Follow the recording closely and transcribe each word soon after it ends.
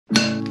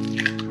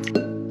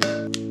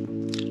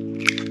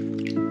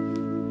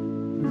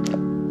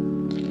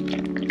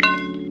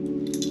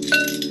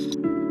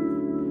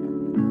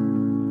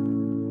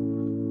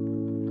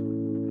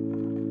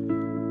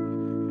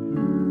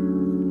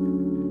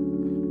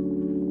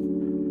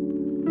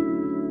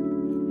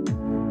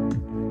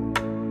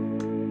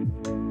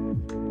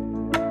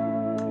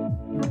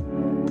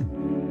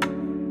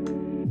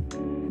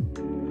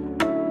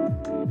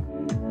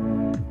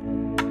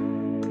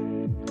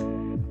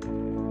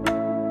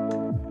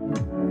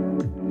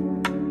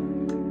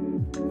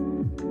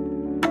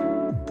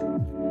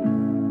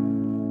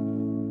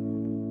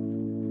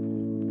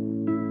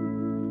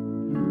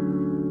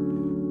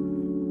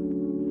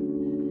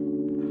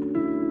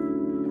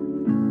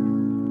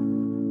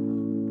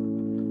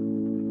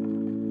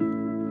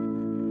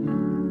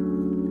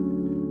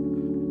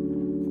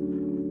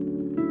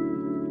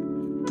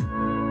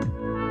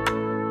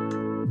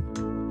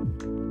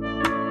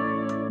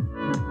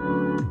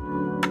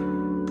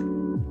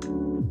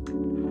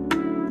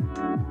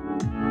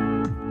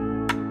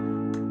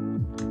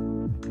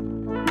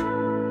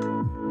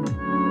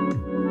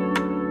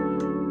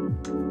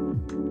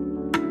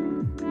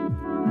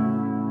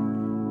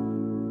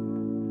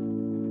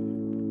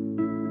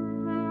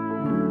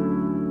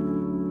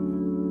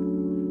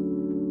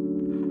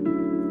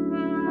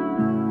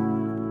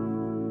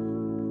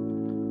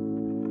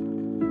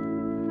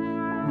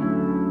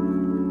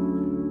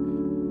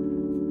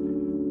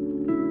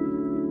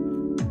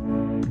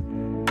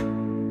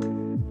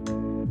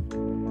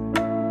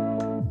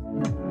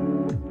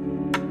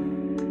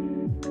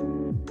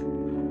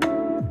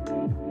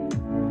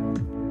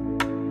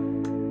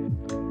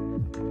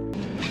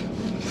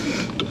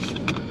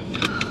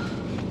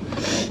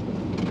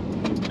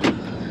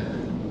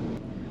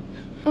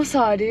What's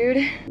up, dude?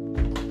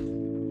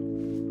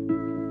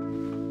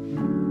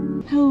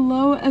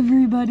 Hello,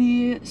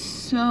 everybody.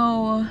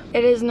 So,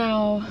 it is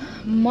now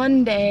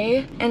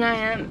Monday, and I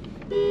am...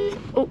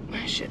 Oh,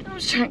 shit. I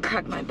was trying to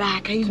crack my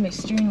back. I used my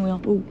steering wheel.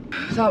 Oh,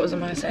 that was a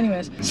mess.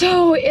 Anyways,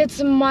 so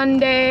it's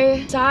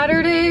Monday.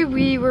 Saturday,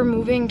 we were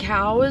moving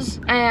cows,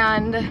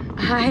 and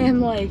I am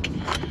like...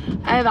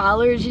 I have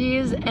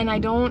allergies, and I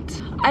don't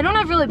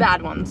have really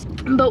bad ones,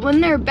 but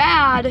when they're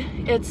bad,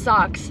 it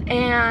sucks.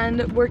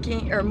 And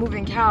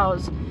moving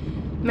cows,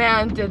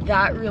 man, did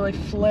that really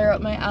flare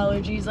up my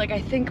allergies. Like,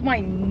 I think my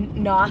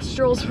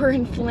nostrils were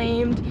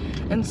inflamed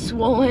and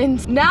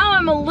swollen. Now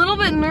I'm a little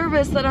bit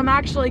nervous that I'm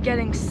actually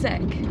getting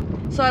sick.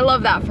 So I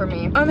love that for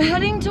me. I'm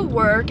heading to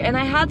work, and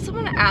I had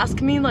someone ask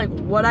me like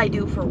what I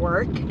do for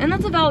work, and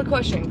that's a valid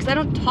question because I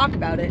don't talk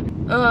about it.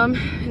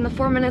 In the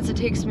 4 minutes it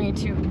takes me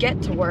to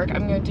get to work,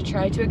 I'm going to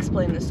try to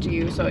explain this to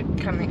you so it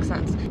kind of makes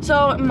sense.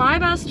 So my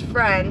best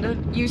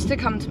friend used to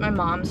come to my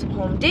mom's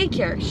home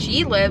daycare.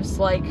 She lives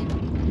like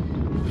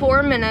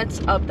 4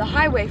 minutes up the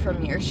highway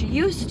from here. She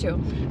used to,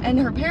 and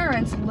her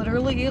parents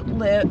literally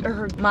lived,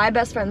 or my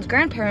best friend's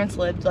grandparents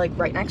lived like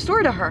right next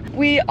door to her.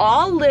 We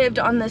all lived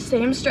on the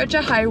same stretch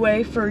of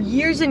highway for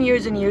years and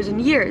years and years and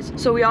years.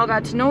 So we all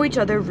got to know each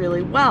other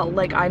really well.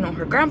 Like, I know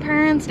her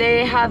grandparents,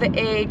 they have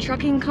a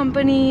trucking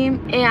company,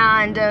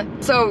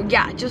 and so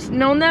yeah, just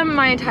known them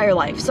my entire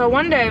life. So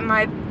one day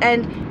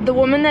and the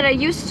woman that I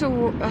used to,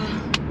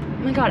 oh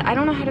my god, I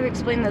don't know how to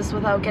explain this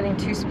without getting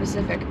too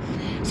specific.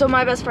 So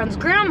my best friend's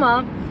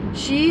grandma,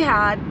 she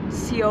had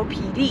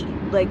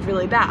COPD, like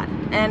really bad.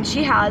 And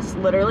she has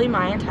literally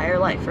my entire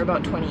life. For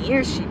about 20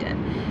 years she did.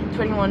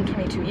 21,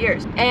 22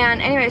 years.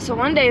 And anyway, so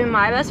one day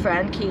my best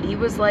friend, Katie,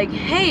 was like,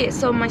 hey,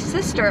 so my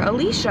sister,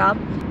 Alicia,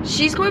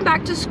 she's going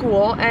back to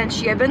school, and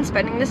she had been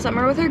spending the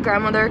summer with her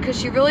grandmother because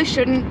she really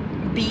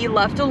shouldn't be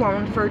left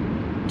alone for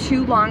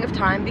too long of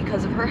time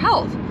because of her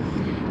health.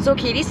 So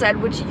Katie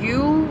said, would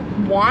you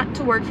want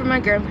to work for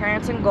my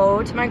grandparents and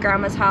go to my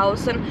grandma's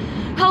house and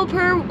help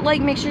her,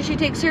 like, make sure she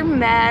takes her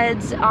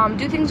meds,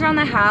 do things around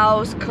the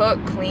house,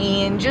 cook,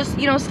 clean, just,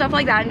 you know, stuff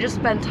like that, and just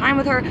spend time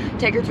with her,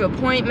 take her to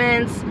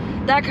appointments,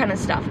 that kind of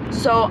stuff.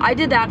 So I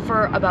did that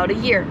for about a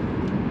year.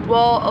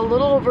 Well, a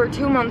little over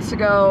 2 months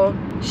ago,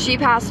 she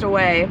passed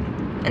away,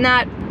 and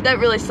that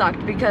really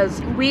sucked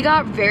because we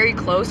got very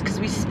close because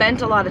we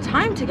spent a lot of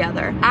time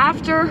together.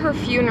 After her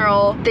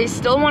funeral, they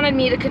still wanted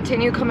me to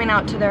continue coming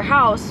out to their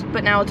house,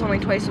 but now it's only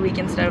twice a week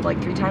instead of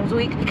like 3 times a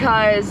week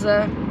because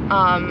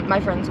my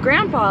friend's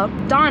grandpa,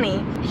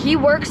 Donnie, he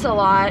works a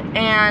lot,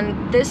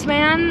 and this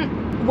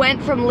man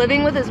went from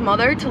living with his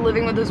mother to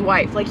living with his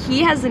wife. Like,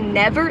 he has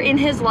never in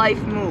his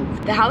life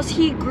moved. The house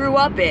he grew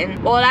up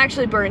in, well, it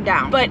actually burned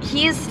down, but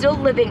he is still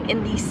living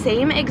in the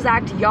same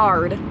exact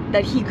yard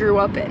that he grew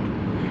up in.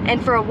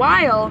 And for a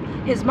while,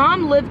 his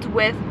mom lived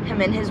with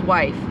him and his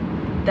wife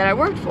that I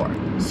worked for.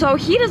 So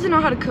he doesn't know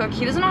how to cook,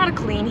 he doesn't know how to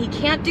clean, he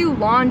can't do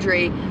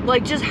laundry,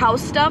 like just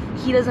house stuff,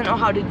 he doesn't know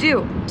how to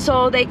do.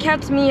 So they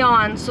kept me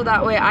on so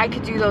that way I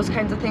could do those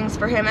kinds of things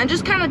for him and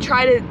just kind of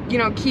try to, you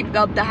know, keep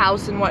up the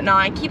house and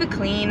whatnot, and keep it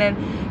clean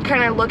and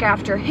kind of look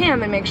after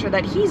him and make sure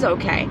that he's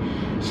okay.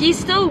 He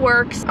still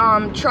works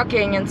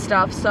trucking and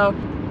stuff, so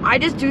I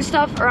just do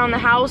stuff around the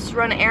house,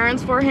 run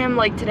errands for him.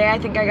 Like today, I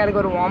think I gotta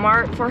go to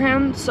Walmart for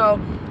him, so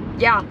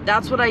yeah,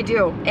 that's what I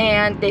do.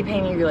 And they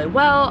pay me really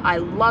well. I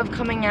love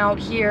coming out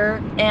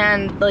here,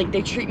 and like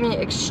they treat me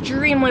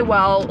extremely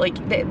well. Like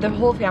the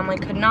whole family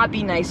could not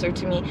be nicer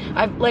to me.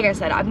 Like I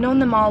said, I've known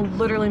them all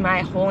literally my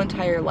whole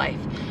entire life.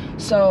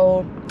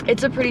 So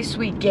it's a pretty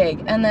sweet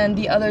gig. And then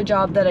the other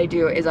job that I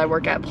do is I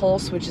work at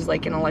Pulse, which is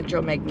like an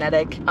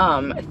electromagnetic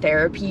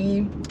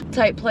therapy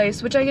type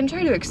place, which I can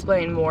try to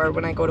explain more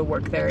when I go to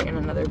work there in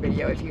another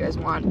video if you guys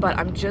want. But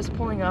I'm just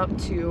pulling up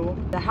to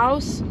the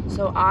house,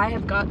 so I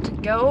have got to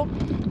go,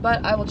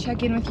 but I will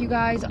check in with you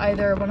guys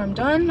either when I'm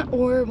done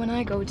or when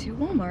I go to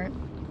Walmart.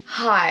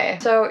 Hi,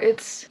 so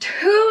it's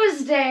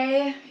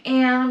Tuesday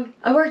and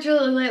I worked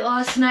really late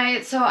last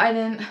night, so I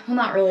didn't, well,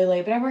 not really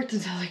late, but I worked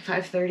until like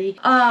 5:30.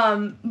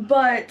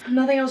 But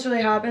nothing else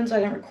really happened, so I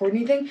didn't record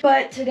anything.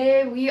 But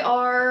today we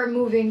are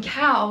moving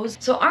cows,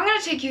 so I'm gonna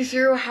take you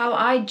through how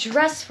I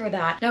dress for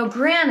that. Now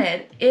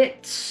granted,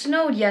 it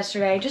snowed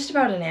yesterday, just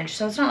about an inch,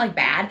 so it's not like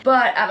bad,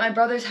 but at my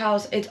brother's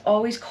house, it's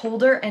always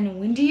colder and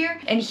windier,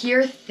 and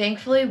here,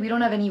 thankfully, we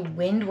don't have any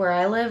wind where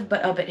I live,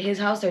 but up at his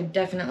house, there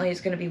definitely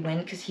is gonna be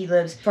wind because he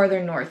lives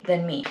farther north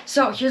than me.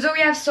 So here's what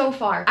we have so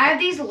far. I have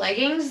these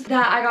leggings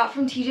that I got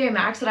from TJ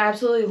Maxx that I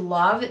absolutely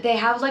love. They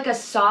have like a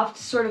soft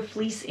sort of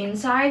fleece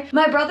inside.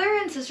 My brother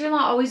and sister-in-law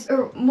always,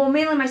 or well,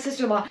 mainly my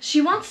sister-in-law,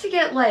 she wants to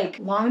get like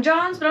long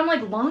johns, but I'm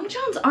like, long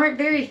johns aren't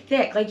very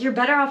thick. Like, you're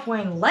better off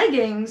wearing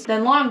leggings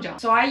than long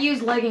johns. So I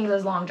use leggings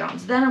as long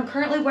johns. Then I'm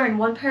currently wearing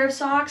one pair of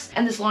socks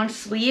and this long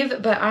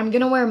sleeve, but I'm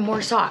gonna wear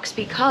more socks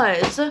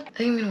because I think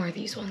I'm gonna wear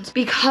these ones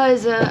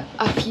because a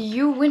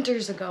few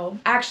winters ago,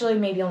 actually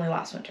maybe only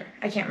last winter,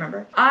 I can't can't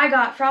remember. I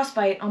got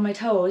frostbite on my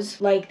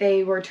toes, like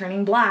they were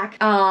turning black.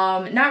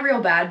 Not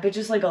real bad, but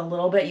just like a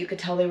little bit. You could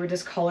tell they were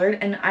discolored,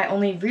 and I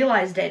only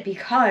realized it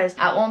because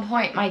at one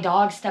point my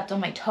dog stepped on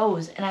my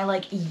toes and I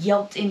like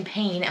yelped in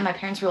pain, and my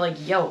parents were like,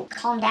 yo,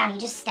 calm down,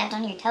 you just stepped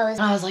on your toes.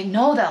 And I was like,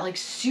 no, that like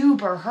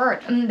super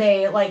hurt. And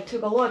they like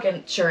took a look,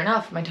 and sure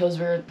enough, my toes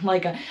were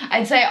like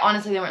I'd say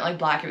honestly they weren't like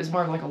black, it was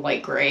more of like a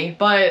light gray.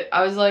 But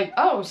I was like,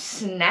 oh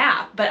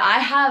snap. But I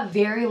have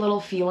very little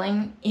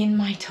feeling in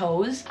my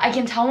toes. I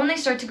can tell when they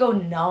start to go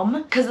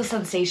numb because the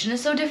sensation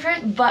is so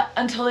different, but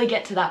until they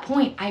get to that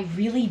point, I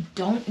really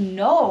don't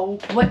know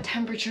what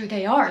temperature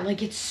they are.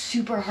 Like, it's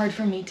super hard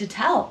for me to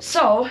tell.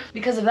 So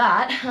because of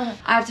that,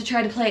 I have to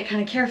try to play it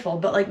kind of careful,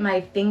 but like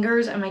my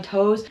fingers and my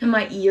toes and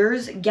my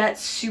ears get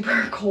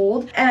super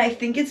cold, and I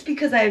think it's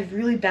because I have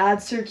really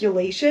bad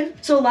circulation.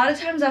 So a lot of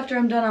times after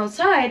I'm done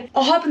outside,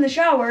 I'll hop in the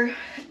shower,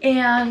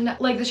 and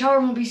like the shower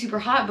won't be super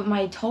hot, but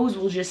my toes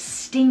will just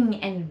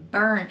sting and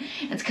burn.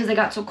 It's because I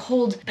got so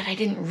cold, but I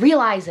didn't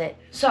realize it.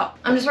 So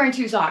I'm just wearing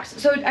 2 socks.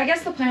 So I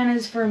guess the plan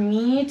is for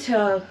me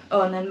to,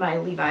 oh, and then my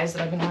Levi's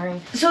that I've been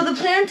wearing. So the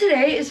plan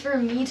today is for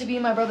me to be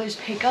in my brother's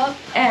pickup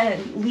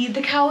and lead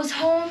the cows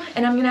home,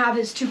 and I'm gonna have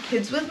his 2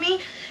 kids with me.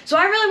 So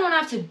I really won't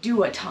have to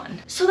do a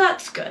ton. So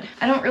that's good.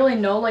 I don't really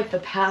know like the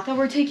path that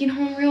we're taking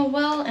home real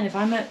well, and if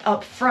I'm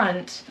up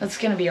front, that's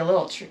gonna be a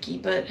little tricky,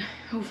 but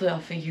hopefully I'll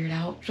figure it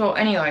out. So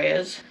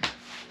anyways,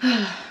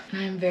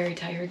 I'm very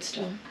tired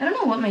still. I don't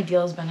know what my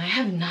deal has been. I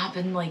have not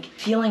been like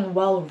feeling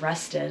well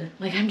rested.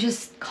 Like I'm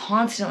just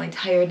constantly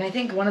tired, and I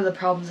think one of the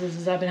problems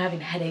is I've been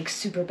having headaches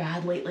super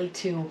bad lately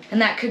too.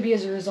 And that could be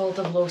as a result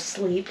of low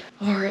sleep,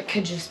 or it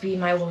could just be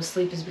my low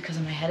sleep is because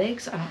of my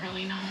headaches. I don't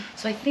really know.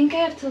 So I think I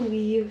have to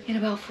leave in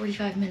about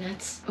 45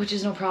 minutes, which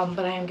is no problem,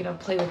 but I am gonna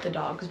play with the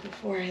dogs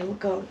before I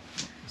go.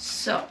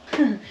 So,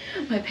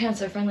 my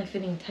pants are finally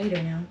fitting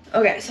tighter now.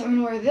 Okay, so I'm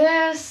gonna wear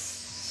this,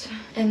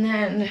 and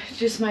then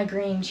just my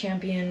green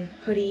Champion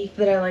hoodie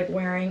that I like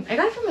wearing. I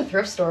got it from a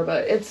thrift store,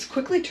 but it's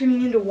quickly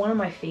turning into one of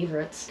my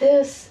favorites.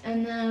 This,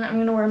 and then I'm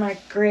gonna wear my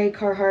gray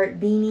Carhartt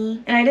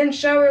beanie. And I didn't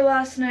shower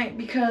last night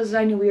because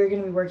I knew we were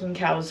gonna be working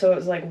cows, so it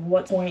was like,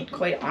 what point,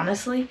 quite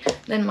honestly.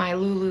 Then my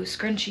Lulu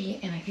scrunchie,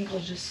 and I think I'll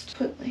just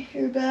put my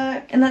hair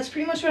back. And that's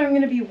pretty much what I'm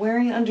gonna be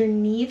wearing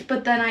underneath,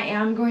 but then I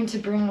am going to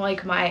bring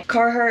like my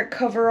Carhartt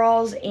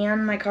coveralls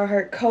and my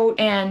Carhartt coat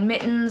and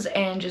mittens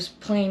and just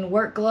plain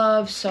work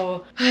gloves,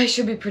 so I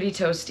should be pretty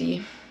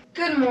toasty.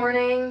 Good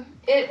morning.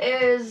 It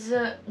is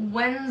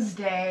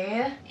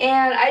Wednesday,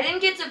 and I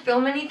didn't get to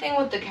film anything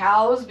with the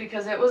cows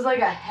because it was like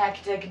a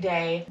hectic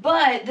day.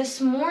 But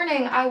this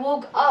morning I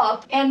woke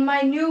up and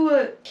my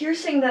new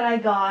piercing that I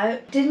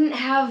got didn't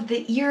have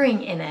the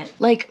earring in it.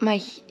 Like my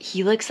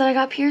helix that I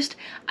got pierced,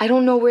 I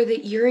don't know where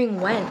the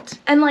earring went.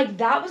 And like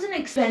that was an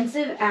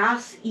expensive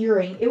ass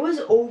earring. It was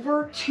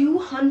over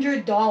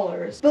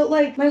 $200. But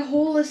like my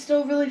hole is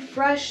still really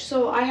fresh,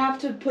 so I have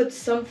to put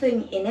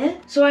something in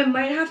it. So I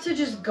might have to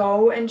just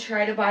go and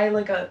try to buy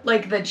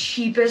like the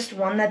cheapest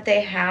one that they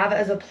have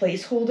as a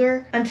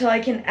placeholder until I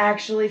can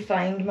actually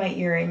find my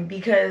earring,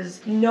 because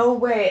no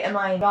way am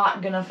I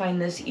not gonna find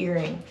this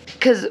earring.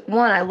 Because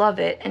 1, I love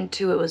it, and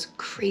 2, it was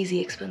crazy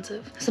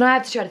expensive. So now I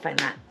have to try to find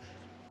that.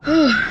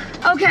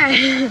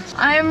 Okay,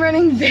 I am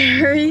running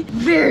very,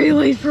 very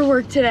late for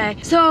work today.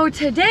 So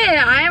today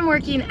I am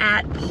working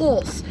at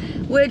Pulse,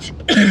 which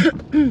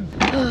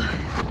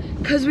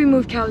because we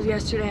moved cows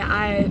yesterday,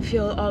 I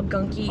feel all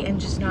gunky and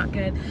just not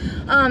good.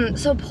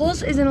 So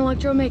Pulse is an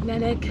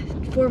electromagnetic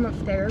form of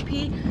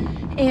therapy,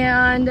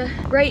 and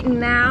right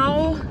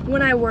now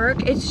when I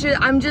work,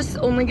 I'm just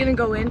only gonna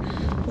go in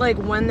like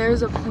when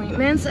there's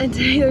appointments, and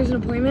today there's an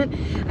appointment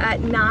at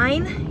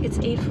 9. It's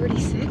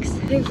 8:46.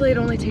 Thankfully it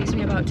only takes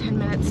me about 10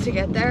 minutes to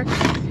get there,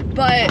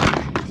 but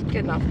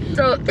good enough.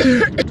 So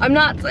I'm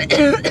not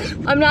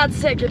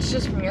sick, it's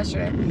just from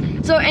yesterday.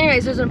 So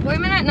anyways, there's an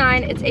appointment at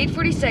 9, it's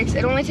 8:46.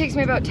 It only takes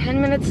me about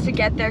 10 minutes to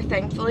get there,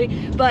 thankfully,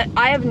 but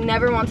I have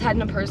never once had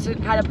a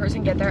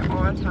person get there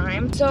on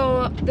time.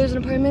 So there's an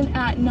appointment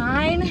at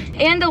 9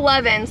 and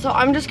 11, so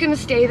I'm just gonna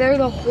stay there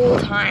the whole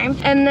time,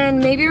 and then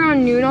maybe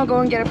around noon I'll go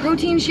and get a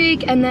protein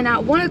shake, and then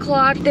at 1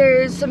 o'clock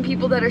there's some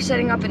people that are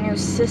setting up a new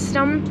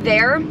system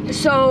there,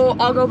 so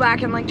I'll go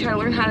back and like try to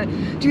learn how to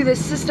do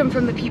this system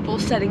from the people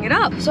setting it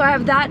up. So I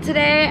have that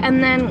today,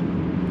 and then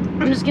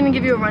I'm just gonna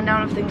give you a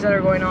rundown of things that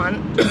are going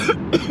on.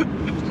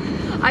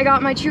 I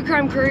got my true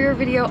crime courier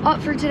video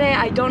up for today.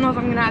 I don't know if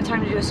I'm gonna have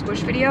time to do a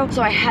squish video,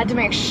 so I had to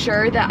make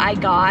sure that I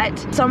got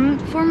some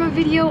form of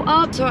video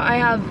up. So I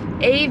have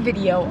a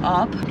video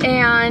up,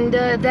 and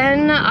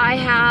then I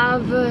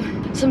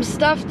have some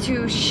stuff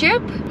to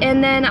ship,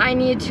 and then I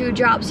need to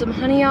drop some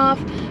honey off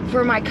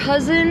for my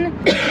cousin.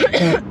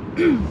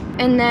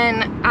 And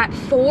then at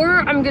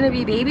 4, I'm gonna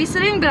be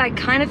babysitting, but I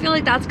kind of feel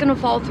like that's gonna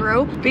fall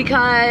through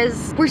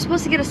because we're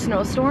supposed to get a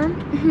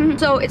snowstorm.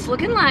 So it's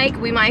looking like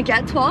we might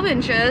get 12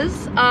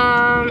 inches.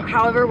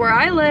 However, where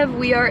I live,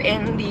 we are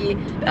in the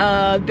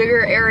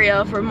bigger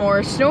area for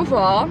more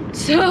snowfall.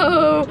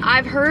 So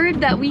I've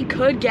heard that we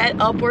could get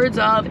upwards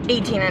of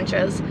 18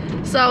 inches.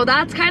 So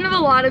that's kind of a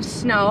lot of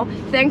snow.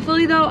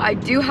 Thankfully though, I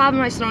do have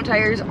my snow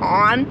tires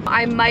on.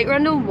 I might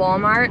run to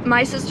Walmart.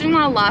 My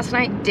sister-in-law last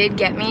night did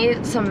get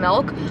me some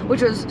milk,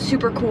 which was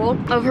super cool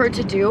of her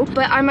to do.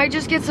 But I might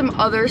just get some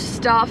other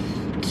stuff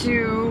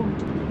to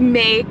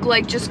make,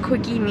 like just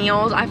quickie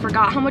meals. I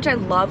forgot how much I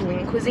love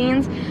lean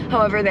cuisines.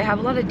 However, they have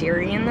a lot of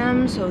dairy in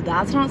them, so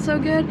that's not so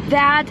good.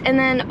 That, and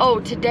then, oh,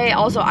 today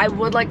also, I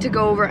would like to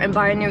go over and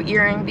buy a new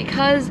earring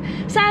because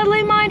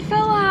sadly mine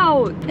fell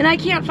out and I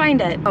can't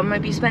find it. I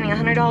might be spending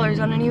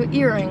 $100 on a new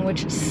earring,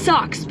 which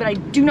sucks, but I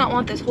do not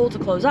want this hole to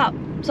close up.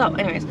 So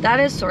anyways, that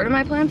is sort of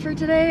my plan for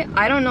today.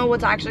 I don't know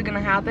what's actually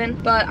gonna happen,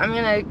 but I'm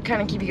gonna kind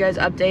of keep you guys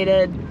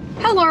updated.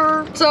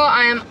 Hello. So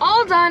I am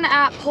all done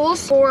at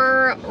Pulse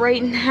for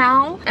right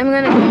now. I'm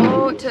gonna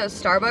go to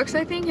Starbucks,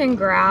 I think, and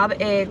grab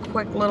a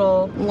quick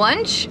little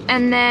lunch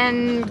and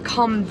then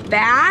come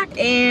back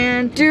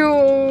and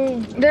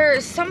do,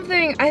 there's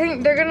something, I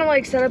think they're gonna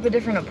like set up a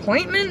different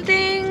appointment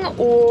thing,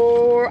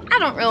 or I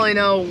don't really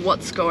know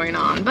what's going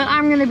on, but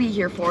I'm gonna be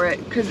here for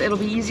it because it'll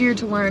be easier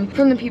to learn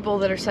from the people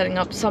that are setting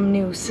up some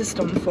new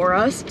system for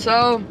us.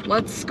 So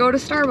let's go to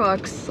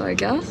Starbucks, I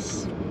guess.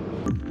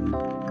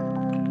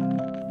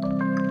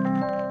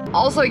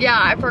 Also, yeah,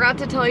 I forgot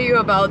to tell you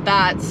about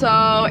that.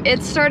 So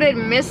it started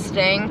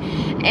misting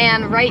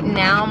and right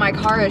now my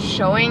car is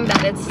showing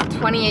that it's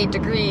 28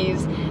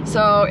 degrees.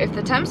 So if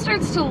the temp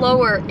starts to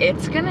lower,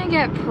 it's gonna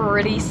get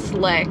pretty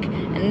slick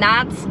and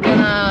that's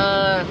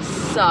gonna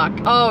suck.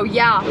 Oh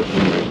yeah,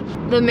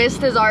 the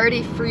mist is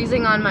already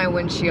freezing on my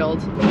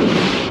windshield.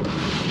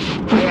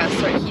 I gotta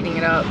start heating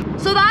it up.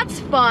 So that's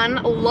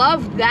fun,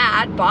 love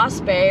that,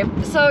 boss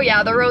babe. So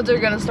yeah, the roads are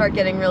gonna start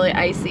getting really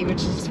icy,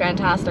 which is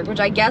fantastic,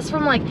 which I guess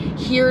from like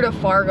here to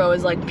Fargo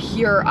is like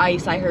pure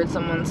ice, I heard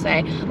someone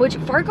say, which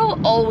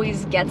Fargo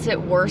always gets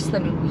it worse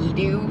than we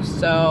do,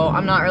 so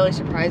I'm not really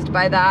surprised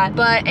by that.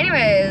 But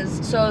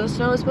anyways, so the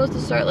snow is supposed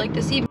to start like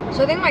this evening.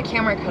 So I think my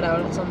camera cut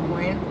out at some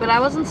point, but I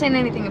wasn't saying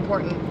anything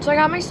important. So I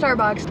got my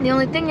Starbucks. The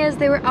only thing is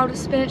they were out of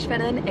spinach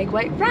feta and egg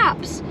white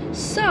wraps.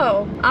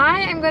 So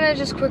I am gonna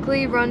just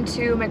quickly run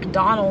to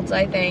McDonald's,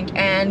 I think,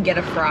 and get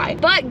a fry.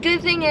 But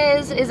good thing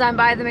is I'm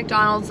by the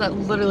McDonald's that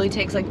literally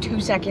takes like 2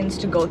 seconds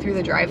to go through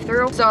the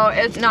drive-thru. So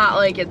it's not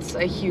like it's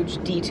a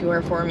huge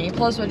detour for me.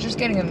 Plus with just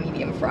getting a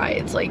medium fry,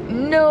 it's like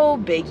no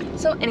biggie.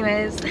 So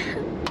anyways.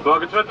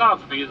 Welcome to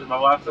McDonald's. Be using my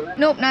last today?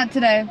 Nope, not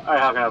today. Alright,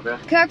 how can I help you?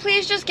 Can I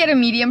please just get a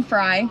medium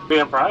fry?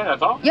 Medium fry,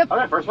 that's all? Yep.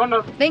 Okay, first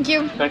window. Thank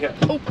you. Take it.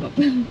 Oh,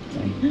 sorry.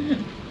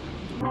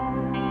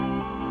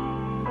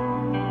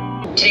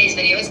 Today's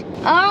video is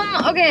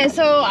okay,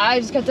 so I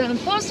just got done in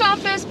the post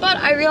office, but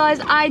I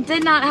realized I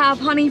did not have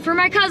honey for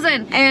my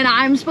cousin, and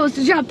I'm supposed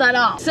to drop that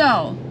off.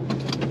 So,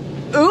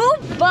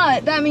 oops,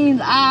 but that means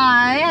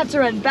I have to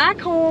run back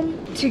home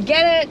to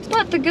get it.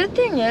 But the good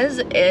thing is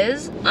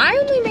I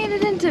only made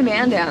it into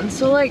Mandan,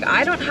 so like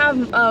I don't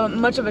have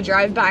much of a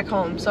drive back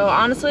home. So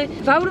honestly,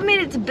 if I would have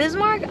made it to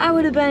Bismarck, I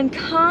would have been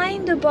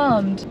kind of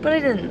bummed, but I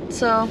didn't.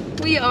 So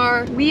we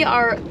are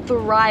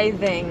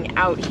thriving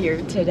out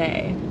here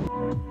today.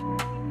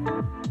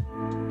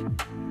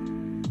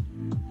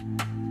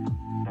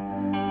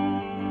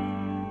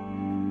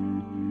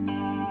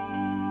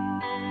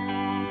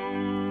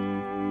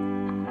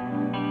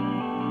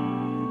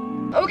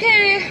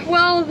 Okay,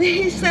 well,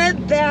 they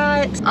said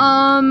that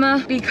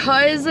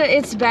because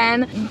it's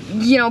been,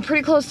 you know,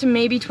 pretty close to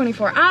maybe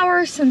 24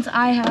 hours since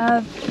I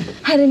have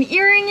had an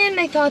earring in,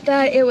 they thought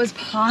that it was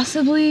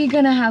possibly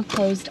gonna have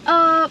closed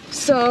up.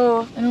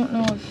 So I don't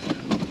know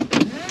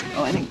if,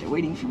 oh, I think they're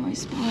waiting for my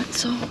spot.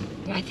 So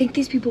I think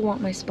these people want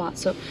my spot.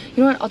 So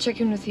you know what, I'll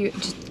check in with you,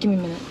 just give me a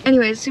minute.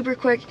 Anyways, super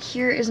quick,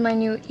 here is my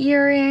new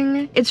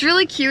earring. It's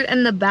really cute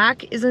and the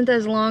back isn't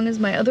as long as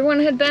my other one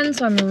had been,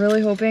 so I'm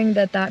really hoping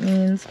that that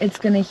means it's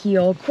gonna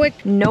heal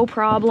quick, no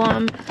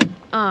problem.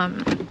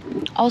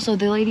 Also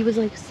the lady was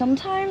like,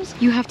 sometimes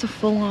you have to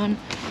full on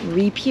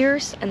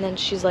re-pierce, and then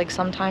she's like,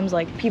 sometimes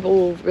like people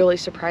will really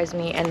surprise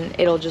me and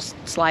it'll just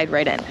slide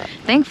right in.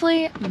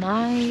 Thankfully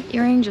my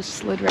earring just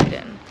slid right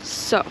in,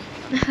 so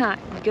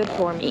good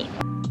for me.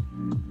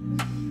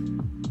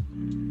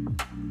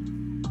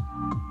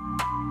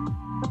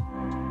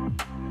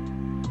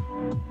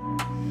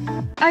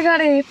 I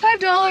got a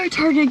 $5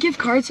 Target gift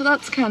card, so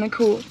that's kind of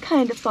cool,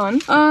 kind of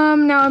fun.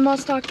 Now I'm all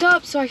stocked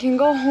up, so I can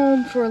go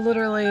home for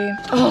literally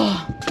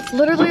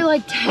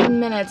like 10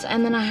 minutes,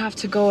 and then I have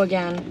to go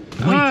again.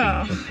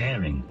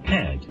 preparing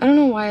head. I don't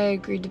know why I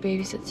agreed to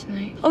babysit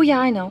tonight. Oh yeah,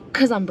 I know,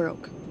 cause I'm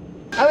broke.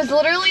 I was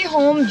literally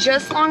home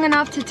just long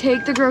enough to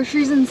take the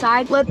groceries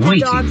inside, let the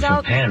dogs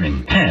out,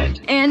 preparing head.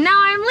 and now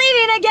I'm leaving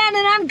rain again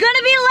and I'm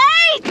gonna be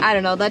late. I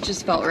don't know, that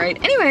just felt right.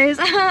 Anyways,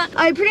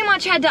 I pretty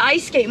much had to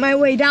ice skate my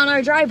way down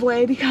our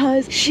driveway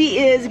because she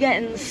is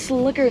getting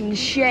slicker than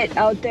shit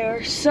out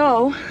there.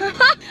 So,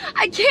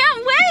 I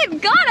can't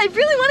wait. God, I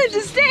really wanted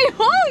to stay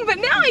home, but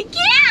now I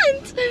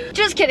can't.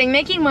 Just kidding,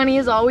 making money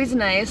is always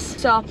nice.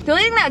 So, the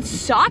only thing that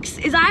sucks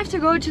is I have to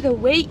go to the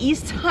way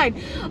east side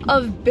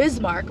of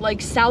Bismarck,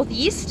 like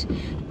southeast.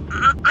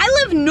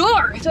 I live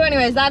north. So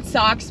anyways, that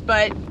sucks,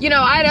 but you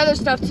know, I had other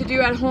stuff to do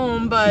at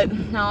home, but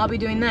now I'll be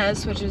doing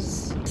this, which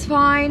is it's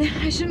fine.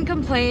 I shouldn't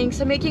complain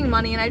because I'm making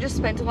money and I just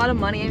spent a lot of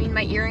money. I mean,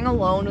 my earring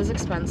alone was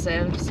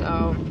expensive,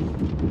 so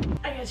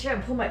I gotta try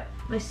to pull my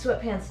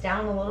sweatpants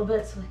down a little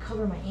bit so they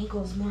cover my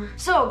ankles more.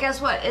 So guess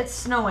what? It's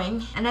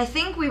snowing and I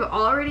think we've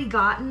already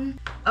gotten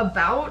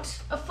about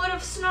a foot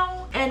of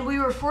snow and we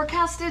were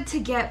forecasted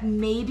to get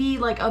maybe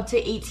like up to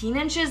 18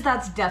 inches.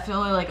 That's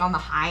definitely like on the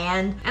high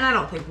end and I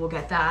don't think we'll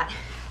get that.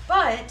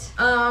 But,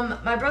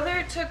 my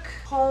brother took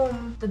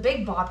home the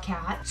big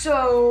Bobcat.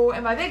 So,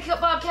 and by big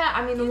Bobcat,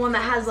 I mean the one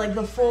that has like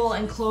the full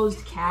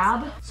enclosed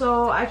cab.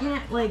 So I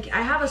can't, like,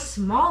 I have a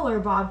smaller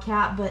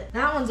Bobcat, but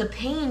that one's a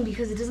pain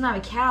because it doesn't have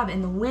a cab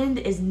and the wind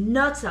is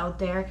nuts out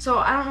there. So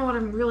I don't know what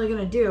I'm really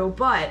gonna do,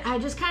 but I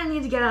just kind of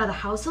need to get out of the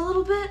house a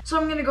little bit.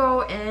 So I'm gonna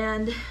go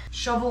and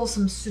shovel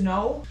some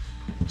snow,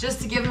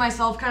 just to give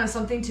myself kind of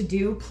something to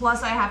do.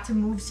 Plus I have to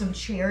move some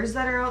chairs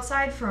that are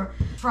outside from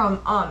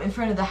in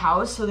front of the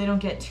house so they don't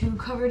get too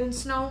covered in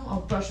snow.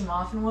 I'll brush them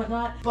off and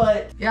whatnot.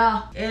 But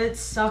yeah, it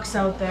sucks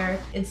out there.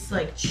 It's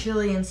like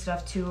chilly and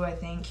stuff too, I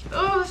think.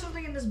 Oh, there's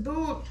something in this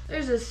boot.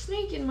 There's a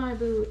snake in my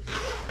boot.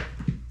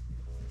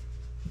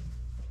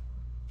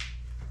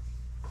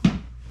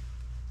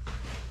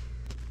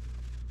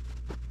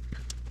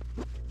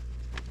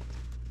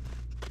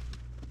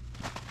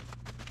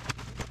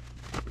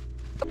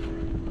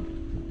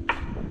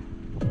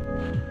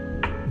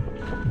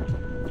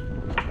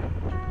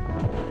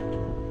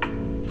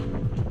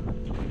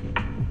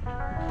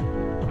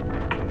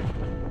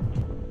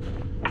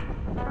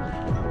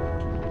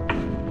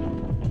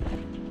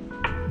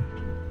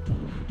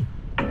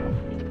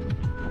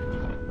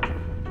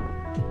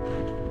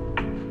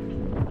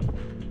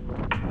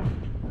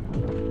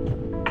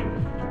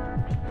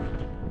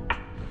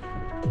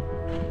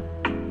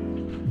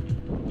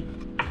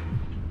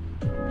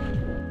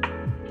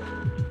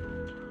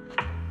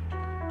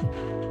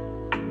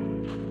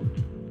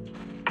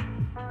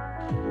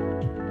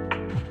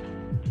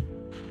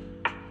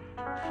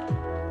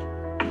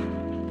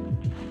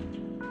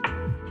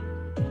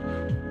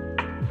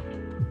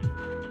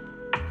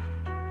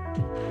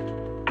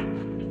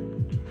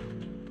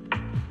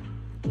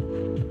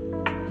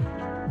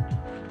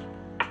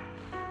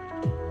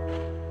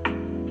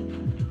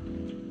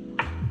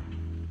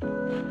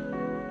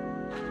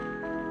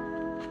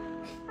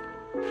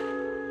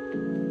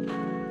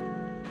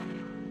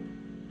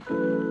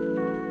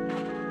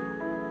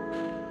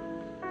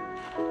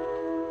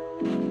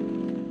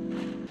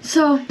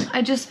 So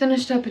I just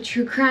finished up a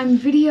true crime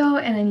video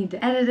and I need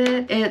to edit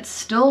it. It's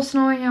still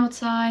snowing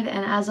outside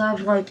and as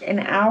of like an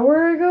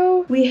hour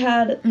ago, we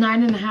had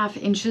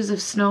 9.5 inches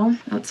of snow.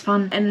 That's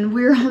fun. And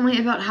we're only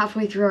about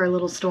halfway through our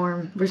little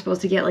storm. We're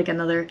supposed to get like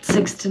another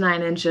 6 to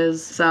 9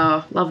 inches.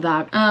 So love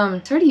that.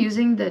 Started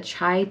using the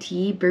chai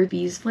tea Bird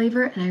Bees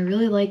flavor and I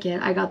really like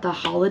it. I got the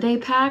holiday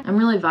pack. I'm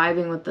really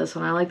vibing with this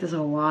one. I like this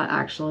a lot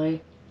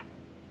actually.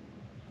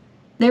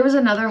 There was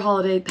another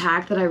holiday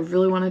pack that I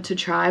really wanted to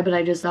try, but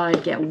I just thought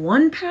I'd get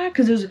one pack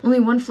because there's only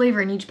one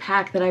flavor in each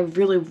pack that I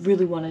really,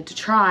 really wanted to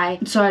try.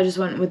 So I just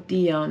went with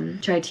the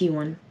chai tea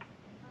one.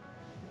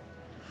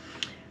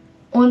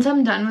 Once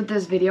I'm done with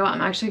this video,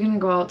 I'm actually gonna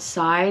go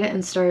outside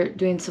and start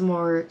doing some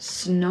more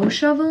snow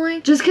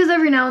shoveling. Just because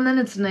every now and then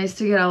it's nice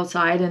to get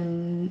outside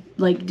and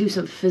like do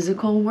some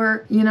physical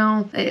work, you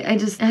know?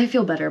 I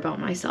feel better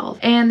about myself.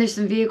 And there's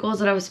some vehicles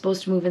that I was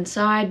supposed to move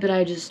inside, but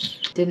I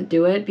just didn't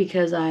do it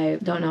because I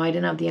don't know, I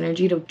didn't have the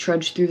energy to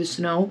trudge through the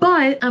snow.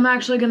 But I'm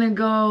actually gonna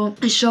go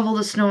shovel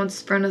the snow in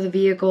front of the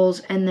vehicles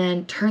and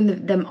then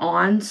turn them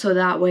on so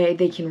that way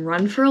they can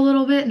run for a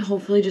little bit and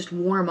hopefully just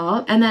warm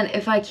up. And then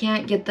if I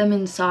can't get them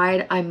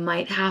inside, I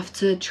might have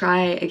to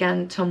try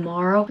again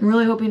tomorrow. I'm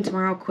really hoping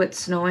tomorrow quits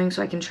snowing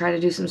so I can try to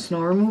do some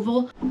snow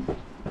removal.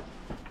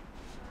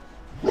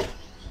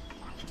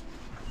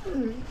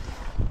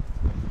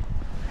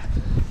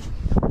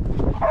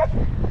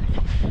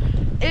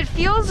 It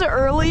feels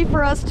early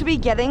for us to be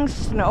getting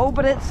snow,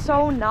 but it's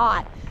so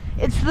not.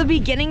 It's the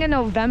beginning of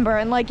November,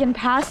 and like in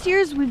past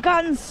years, we've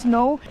gotten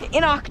snow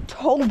in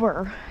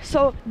October.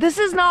 So this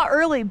is not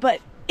early,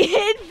 but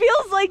it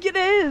feels like it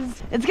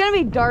is. It's gonna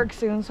be dark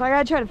soon, so I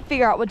gotta try to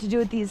figure out what to do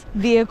with these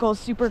vehicles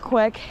super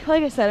quick.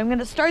 Like I said, I'm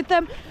gonna start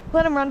them,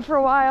 let them run for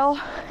a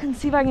while, and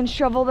see if I can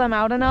shovel them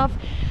out enough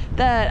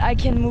that I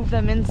can move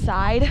them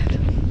inside.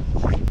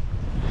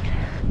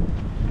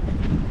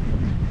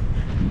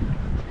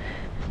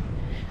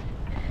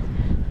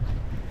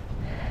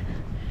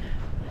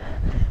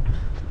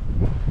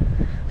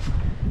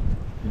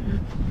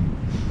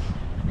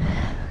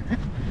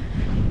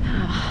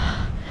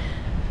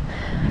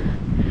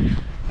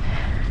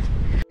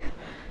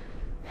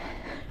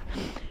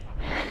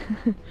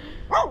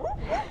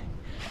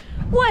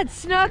 What,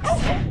 Snooks?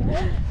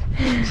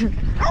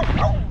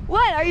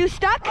 What, are you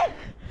stuck?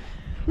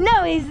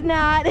 No, he's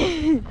not.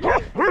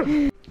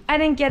 I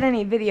didn't get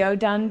any video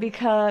done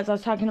because I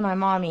was talking to my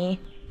mommy.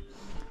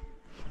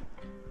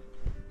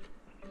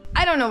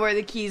 I don't know where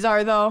the keys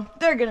are though.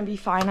 They're gonna be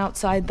fine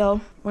outside though.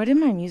 Why did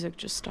my music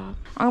just stop?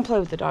 I'm gonna play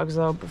with the dogs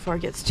though before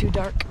it gets too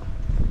dark.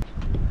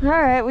 All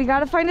right, we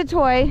gotta find a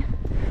toy.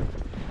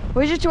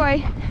 Where's your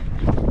toy?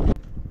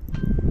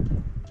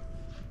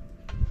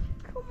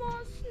 Come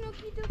on,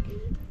 Snooky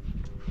Dookie.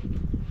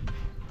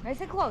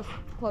 Nice and close.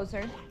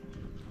 Closer.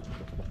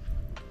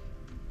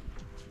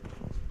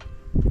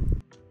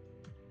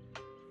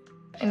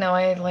 I know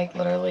I like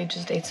literally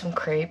just ate some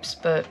crepes,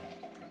 but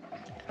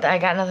I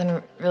got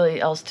nothing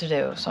really else to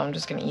do, so I'm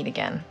just gonna eat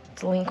again.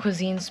 It's Lean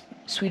Cuisine's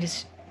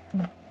Swedish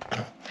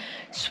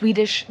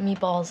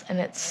meatballs, and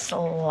it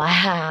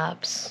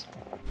slaps.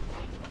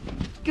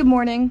 Good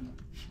morning.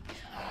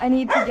 I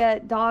need to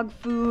get dog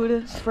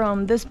food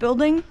from this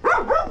building.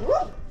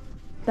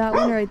 That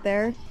one right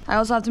there. I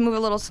also have to move a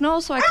little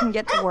snow so I can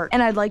get to work.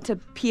 And I'd like to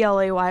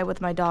PLAY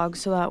with my dogs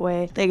so that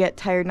way they get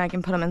tired and I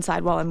can put them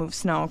inside while I move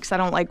snow, because I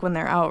don't like when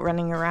they're out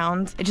running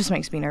around. It just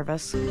makes me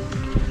nervous.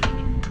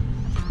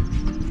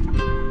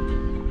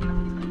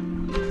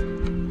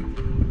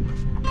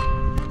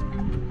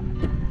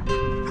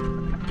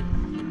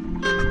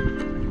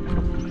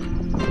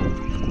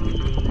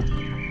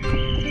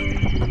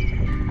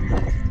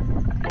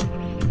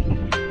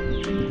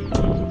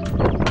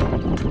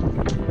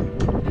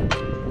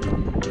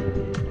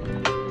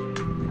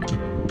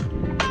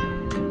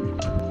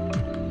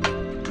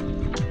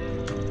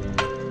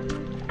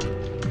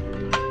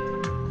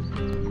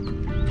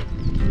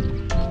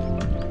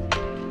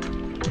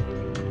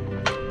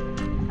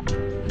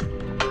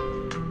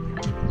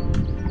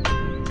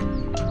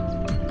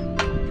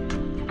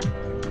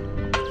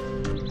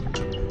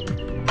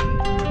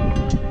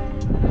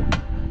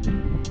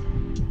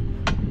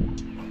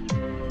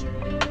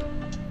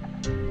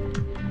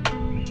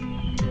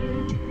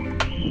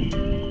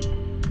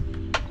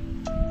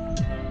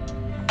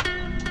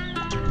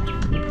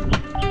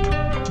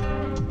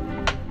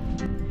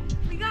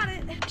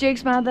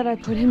 Jake's mad that I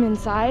put him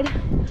inside,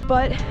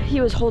 but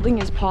he was holding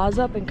his paws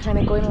up and kind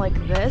of going like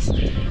this.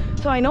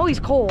 So I know he's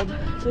cold,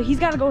 so he's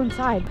got to go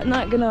inside. I'm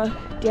not gonna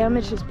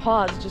damage his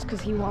paws just because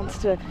he wants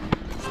to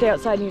stay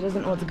outside and he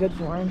doesn't know what's good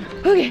for him.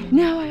 Okay,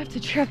 now I have to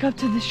trek up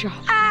to the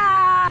shop.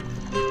 Ah!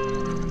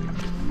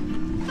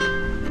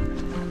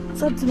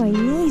 It's up to my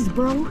knees,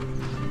 bro.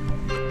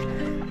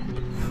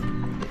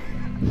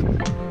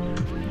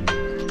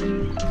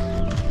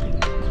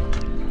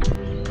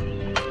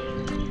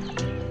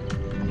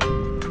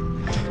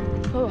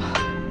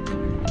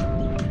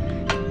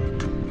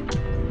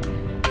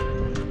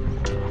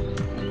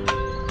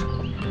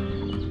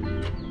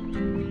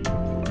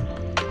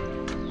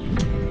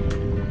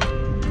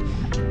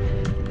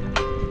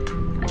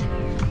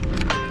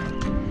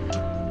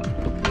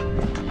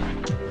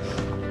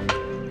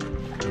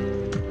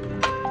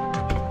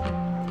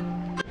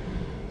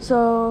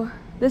 So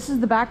this is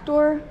the back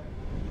door,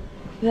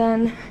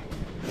 then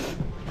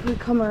we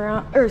come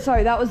around, or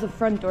sorry, that was the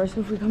front door.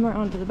 So if we come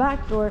around to the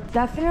back door,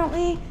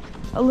 definitely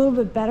a little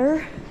bit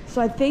better. So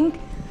I think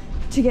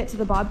to get to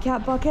the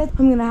Bobcat bucket,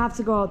 I'm gonna have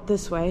to go out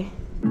this way.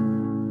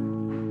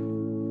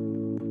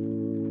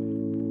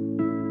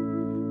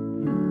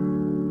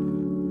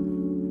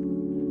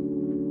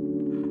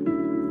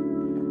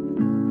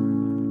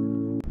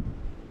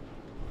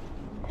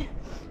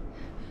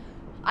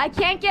 I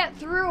can't get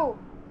through.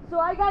 So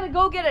I gotta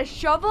go get a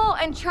shovel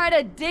and try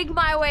to dig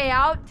my way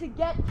out to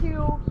get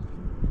to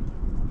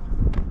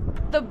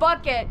the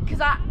bucket,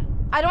 because I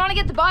don't want to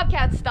get the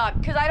Bobcat stuck,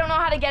 because I don't know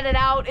how to get it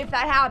out if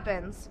that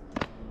happens.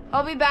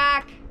 I'll be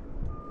back.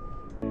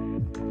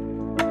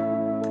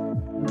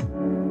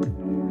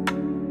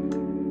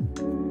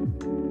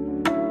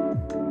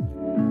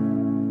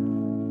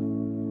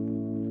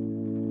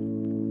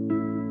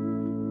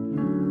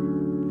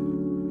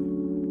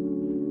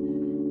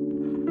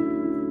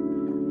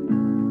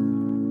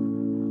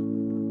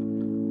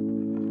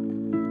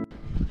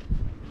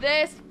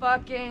 This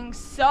fucking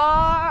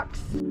sucks.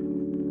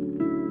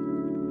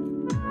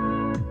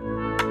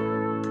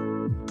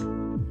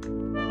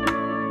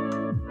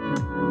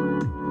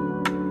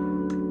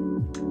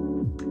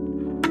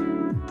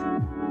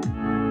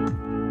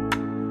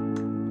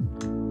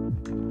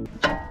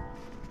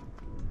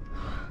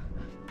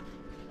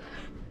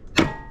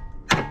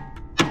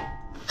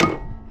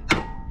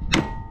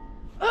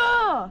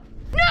 Oh,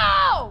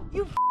 no!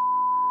 You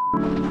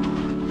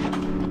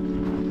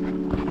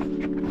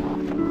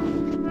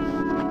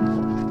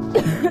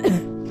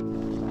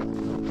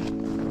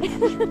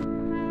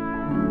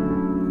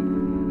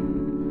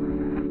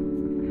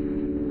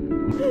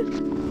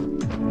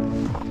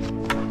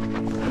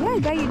yeah, I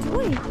got your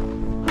toy.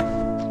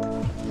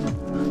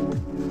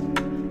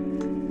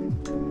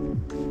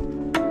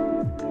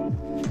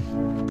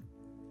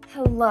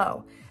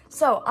 Hello.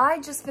 So I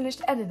just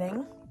finished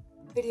editing.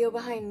 Video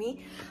behind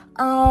me.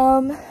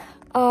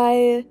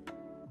 I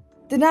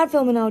did not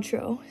film an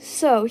outro.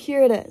 So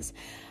here it is.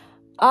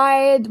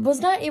 I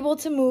was not able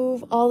to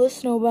move all the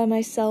snow by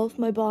myself.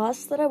 My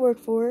boss that I work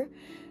for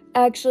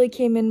actually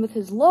came in with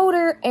his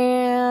loader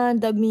and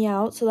dug me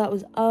out, so that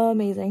was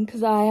amazing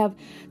because I have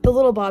the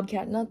little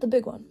bobcat, not the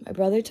big one. My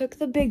brother took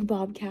the big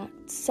bobcat,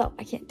 so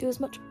I can't do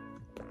as much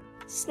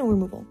snow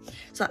removal,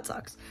 so that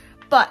sucks.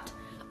 But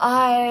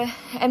I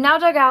am now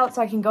dug out,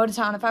 so I can go to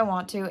town if I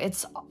want to.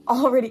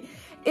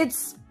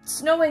 It's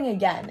snowing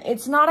again.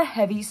 It's not a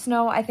heavy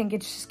snow. I think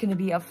it's just gonna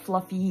be a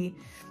fluffy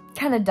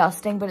kind of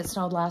dusting, but it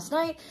snowed last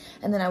night,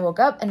 and then I woke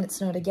up and it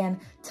snowed again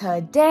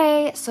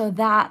today, so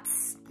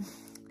that's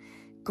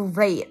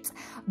great.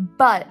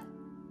 But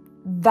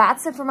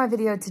that's it for my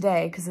video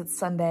today because it's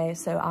Sunday,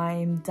 so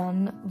I'm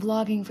done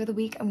vlogging for the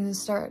week. I'm gonna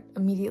start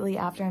immediately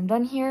after I'm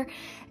done here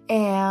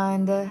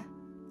and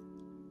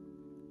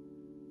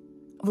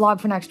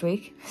vlog for next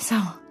week.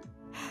 So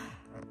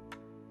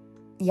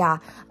yeah,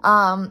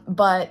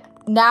 but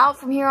now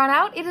from here on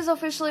out, it is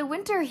officially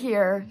winter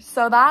here,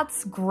 so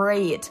that's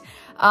great.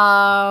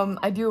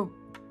 I do,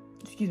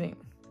 excuse me,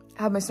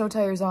 have my snow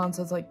tires on,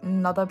 so it's like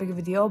not that big of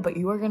a deal, but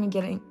you are gonna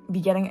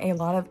be getting a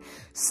lot of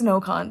snow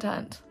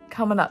content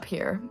coming up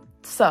here,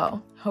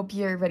 so hope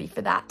you're ready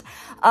for that.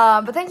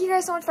 But thank you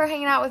guys so much for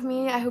hanging out with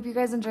me. I hope you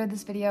guys enjoyed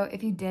this video.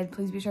 If you did,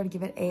 please be sure to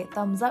give it a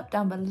thumbs up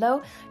down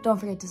below. Don't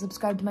forget to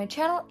subscribe to my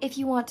channel if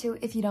you want to.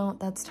 If you don't,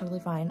 that's totally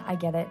fine. I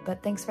get it,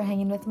 but thanks for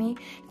hanging with me.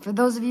 For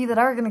those of you that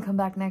are gonna come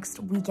back next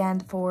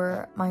weekend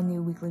for my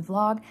new weekly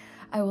vlog,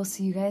 I will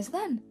see you guys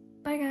then.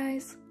 Bye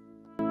guys.